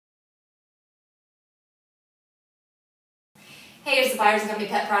Hey, it's the Byers & Company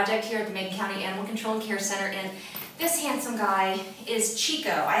Pet Project here at the Macon County Animal Control and Care Center, and this handsome guy is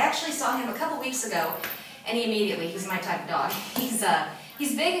Chico. I actually saw him a couple weeks ago, and he's my type of dog.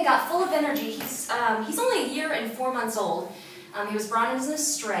 He's big and got full of energy. He's only 1 year and 4 months old. He was brought in as a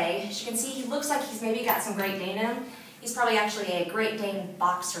stray. As you can see, he looks like he's maybe got some Great Dane in him. He's probably actually a Great Dane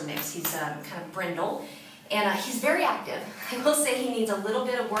boxer mix. He's kind of brindle, and he's very active. I will say he needs a little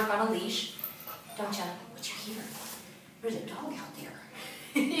bit of work on a leash. Don't you? What's your heater? There's a dog out there.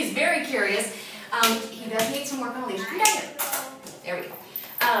 He's very curious. He does need some work on a leash. Come down here. There we go.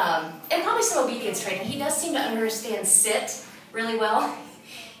 And probably some obedience training. He does seem to understand sit really well.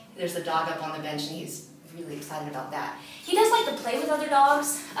 There's a dog up on the bench, and he's really excited about that. He does like to play with other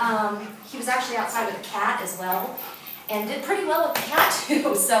dogs. He was actually outside with a cat as well, and did pretty well with the cat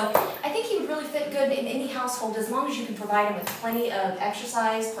too. So I think he would really fit good in any household as long as you can provide him with plenty of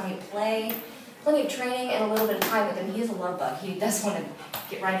exercise, plenty of play, plenty of training, and a little bit of time with him. He is a love bug. He does want to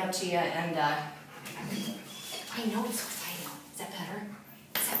get right up to you, and I know he's so excited. Is that better?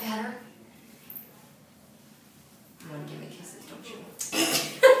 Is that better? You want to give me kisses, don't you?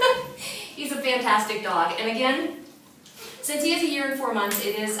 He's a fantastic dog. And again, since he is 1 year and 4 months,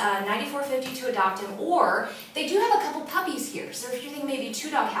 it is $94.50 to adopt him, or they do have a couple puppies here. So if you're thinking maybe a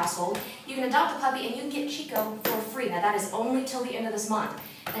 2-dog household, you can adopt a puppy and you can get Chico for free. Now that is only till the end of this month.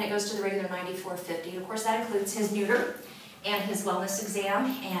 Then it goes to the regular $94.50. Of course, that includes his neuter and his wellness exam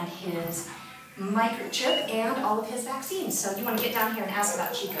and his microchip and all of his vaccines. So you want to get down here and ask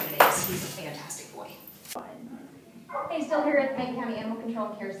about Chico today, because he's a fantastic boy. Hey, still here at the Macon County Animal Control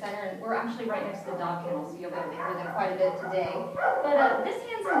and Care Center, and we're actually right next to the dog kennel, so you'll be able to hear them quite a bit today. But this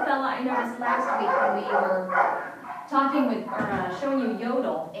handsome fella I noticed last week when we were talking with, or showing you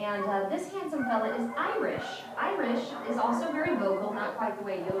Yodel, and this handsome fella is Irish. Irish is also very vocal, not quite the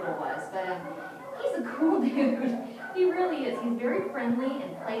way Yodel was, but he's a cool dude. He really is. He's very friendly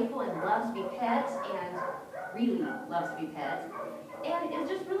and playful and loves to be pet, and really loves to be pet. And it's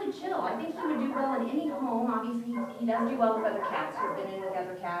just really chill. I think he would do well in any home. Obviously, he does do well with other cats who have been in with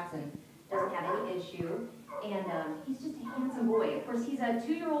other cats and doesn't have any issue. And he's just a handsome boy. Of course, he's a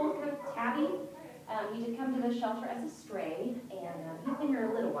 2-year-old kind of tabby. He did come to the shelter as a stray, and he's been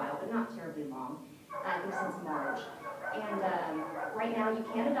here a little while, but not terribly long. I think since March. And right now, you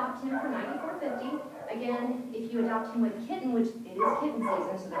can adopt him for $94.50. Again, if you adopt him with a kitten, which it is kitten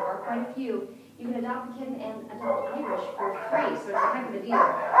season, so there are quite a few, you can adopt the kitten and adopt Irish for free, so it's a heck of a deal.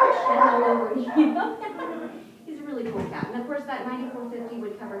 There's shed all over you. He's a really cool cat. And of course, that $94.50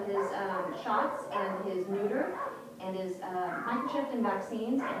 would cover his shots and his neuter and his microchip and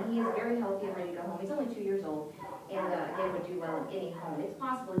vaccines, and he is very healthy and ready to go home. He's only 2 years old, and again, would do well in any home. It's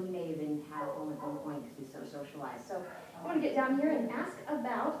possible he may even have a home at one point because he's so socialized. So I want to get down here and ask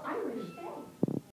about